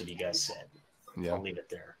what most of you guys said. Yeah. I'll leave it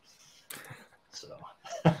there. So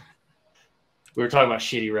we were talking about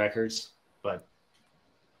shitty records, but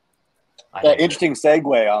interesting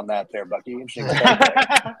segue on that there, Bucky. Interesting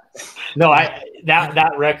segue. No,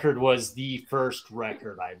 that record was the first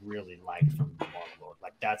record I really liked from the Monolord.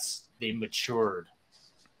 Like they matured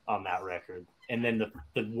on that record. And then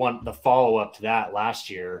the follow up to that last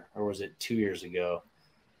year, or was it 2 years ago,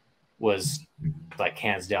 was like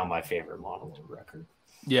hands down my favorite Monolord record.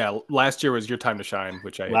 Yeah, last year was Your Time to Shine,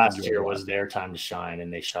 which last year was their time to shine,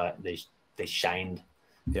 and they shined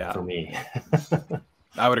for me.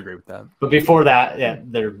 I would agree with that. But before that, yeah,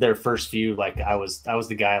 their first few, like I was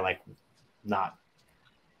the guy like not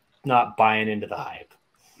buying into the hype.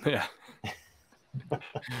 Yeah.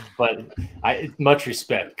 But much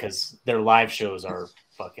respect because their live shows are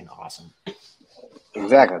fucking awesome.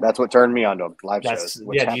 Exactly. That's what turned me on to live shows.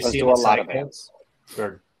 Which do you see to a lot of bands.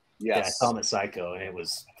 Yes. Yeah, I saw them at Psycho and it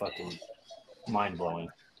was fucking mind blowing.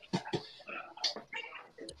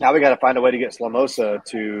 Now we got to find a way to get Slomosa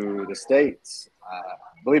to the States.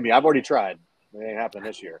 Believe me, I've already tried. It ain't happening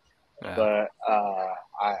this year. Yeah. But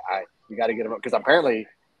we got to get them because apparently,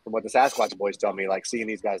 from what the Sasquatch boys tell me, like seeing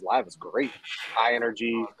these guys live is great. High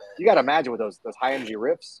energy. You got to imagine with those high energy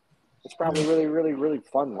riffs, it's probably really, really, really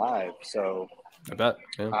fun live. So I bet.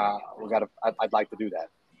 Yeah. I'd like to do that.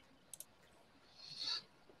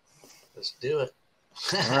 Let's do it.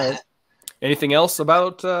 All right. Anything else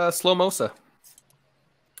about Slomosa?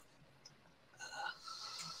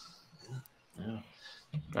 Yeah.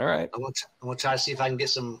 All right. I'm gonna try to see if I can get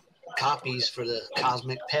some copies for the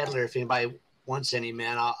Cosmic Peddler. If anybody wants any,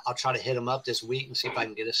 man, I'll try to hit them up this week and see if I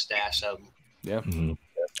can get a stash of them. Yeah. Mm-hmm.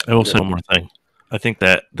 I will say one more thing. I think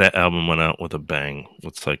that album went out with a bang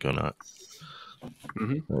with Psychonaut.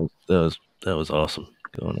 Mm-hmm. That was awesome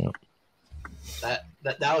going out.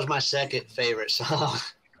 That was my second favorite song.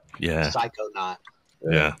 Yeah. Psychonaut.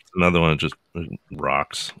 Yeah. Another one just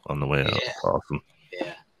rocks on the way out. Yeah. Awesome.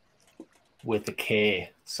 Yeah. With a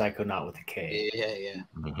K. Psychonaut with a K. Yeah.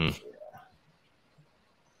 Mm-hmm.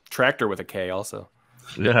 Tractor with a K also.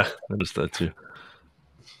 Yeah, I noticed that too.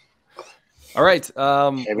 All right.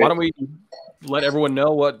 Why don't we let everyone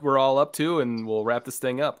know what we're all up to and we'll wrap this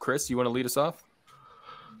thing up. Chris, you want to lead us off?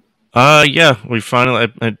 Yeah, we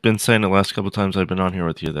finally, I've been saying the last couple of times I've been on here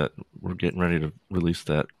with you that we're getting ready to release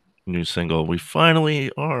that new single. We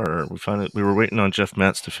finally are. We were waiting on Jeff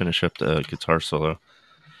Matz to finish up the guitar solo,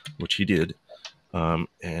 which he did.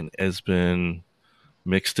 And Esben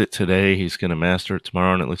mixed it today. He's going to master it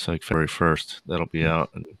tomorrow, and it looks like February 1st. That'll be out.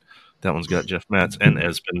 And that one's got Jeff Matz and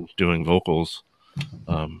Esben doing vocals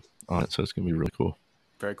on it, so it's going to be really cool.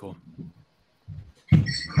 Very cool.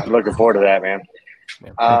 I'm looking forward to that, man.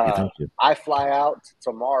 Yeah. Thank you. I fly out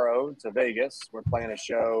tomorrow to Vegas. We're playing a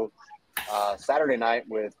show Saturday night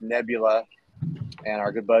with Nebula and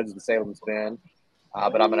our good buds, the Salem's Band.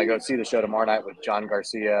 But I'm going to go see the show tomorrow night with John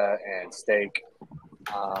Garcia and Steak.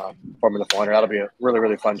 Formula 400. That'll be a really,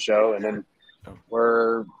 really fun show. And then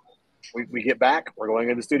we get back. We're going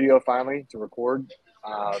into the studio finally to record.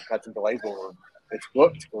 Had some delays, but it's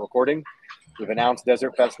booked. We're recording. We've announced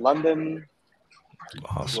Desert Fest London.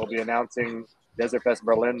 Awesome. We'll be announcing Desert Fest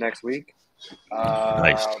Berlin next week.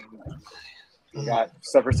 Nice. We got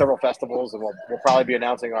several festivals, and we'll probably be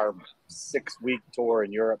announcing our 6-week tour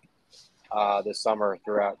in Europe this summer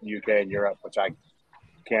throughout the UK and Europe, which I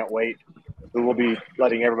can't wait. We will be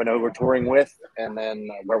letting everyone know who we're touring with, and then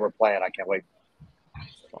where we're playing. I can't wait.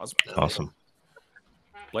 Awesome.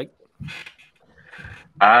 Blake?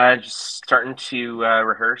 Just starting to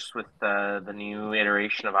rehearse with the new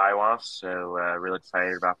iteration of Aiwass, so really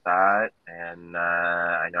excited about that. And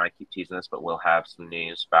I know I keep teasing this, but we'll have some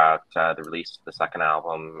news about the release of the second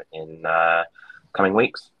album in coming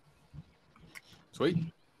weeks. Sweet.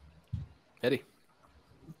 Eddie?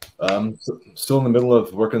 Still in the middle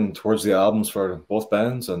of working towards the albums for both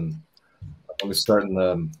bands, and I'm only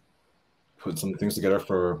starting put some things together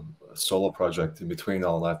for a solo project in between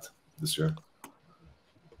all that this year.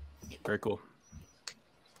 Very cool.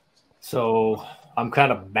 So I'm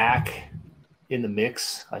kind of back in the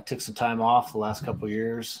mix. I took some time off the last couple of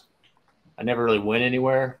years. I never really went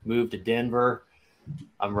anywhere. Moved to Denver.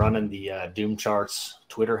 I'm running the Doom Charts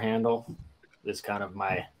Twitter handle. It's kind of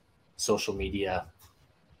my social media.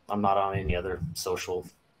 I'm not on any other social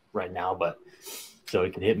right now, but so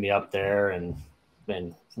you can hit me up there, and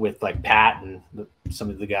with like Pat and some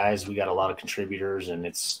of the guys, we got a lot of contributors, and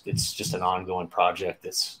it's just an ongoing project.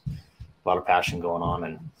 It's a lot of passion going on.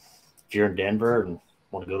 And if you're in Denver and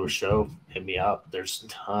want to go to a show, hit me up. There's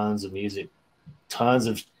tons of music, tons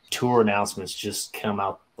of tour announcements just come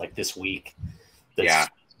out like this week.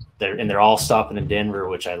 They're all stopping in Denver,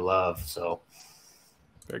 which I love. So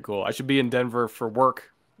very cool. I should be in Denver for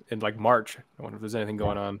work in like March. I wonder if there's anything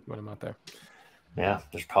going on when I'm out there. Yeah,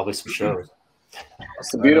 there's probably some shows.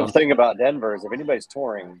 That's the beautiful thing about Denver is if anybody's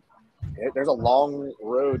touring, there's a long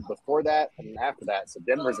road before that and after that. So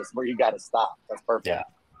Denver's is where you got to stop. That's perfect. Yeah.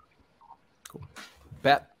 Cool.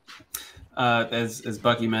 Pat? As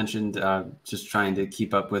Bucky mentioned, just trying to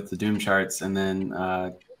keep up with the Doom charts, and then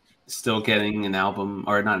still getting an album,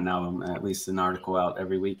 or not an album, at least an article out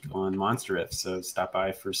every week on Monster Riff. So stop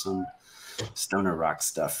by for some stoner rock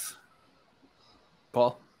stuff.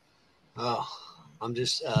 Paul? Oh, I'm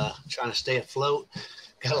just trying to stay afloat.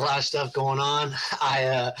 Got a lot of stuff going on.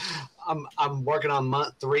 I'm working on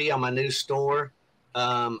month 3 on my new store.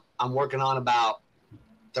 I'm working on about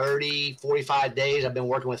 45 days. I've been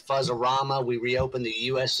working with Fuzzarama. We reopened the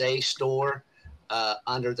USA store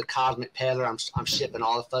under the Cosmic Peddler. I'm shipping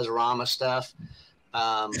all the Fuzzarama stuff,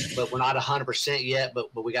 but we're not 100% yet.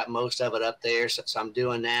 But we got most of it up there, so I'm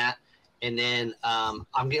doing that. And then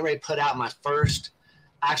I'm getting ready to put out my first.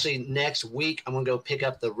 Actually, next week I'm gonna go pick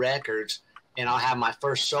up the records, and I'll have my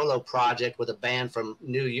first solo project with a band from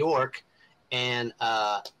New York, and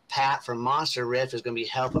Pat from Monster Riff is gonna be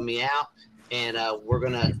helping me out, and we're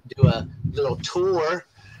gonna do a little tour,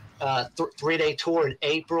 3-day tour in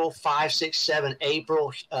April, 5, 6, 7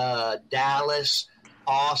 April, Dallas,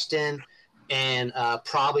 Austin, and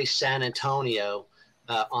probably San Antonio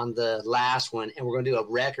on the last one, and we're gonna do a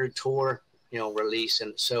record tour, release,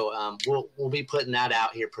 and so we'll be putting that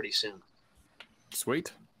out here pretty soon.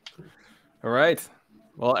 Sweet. All right.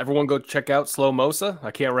 Well, everyone go check out Slomosa.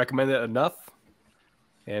 I can't recommend it enough.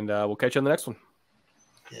 And we'll catch you on the next one.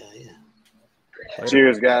 Yeah.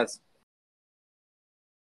 Cheers, guys.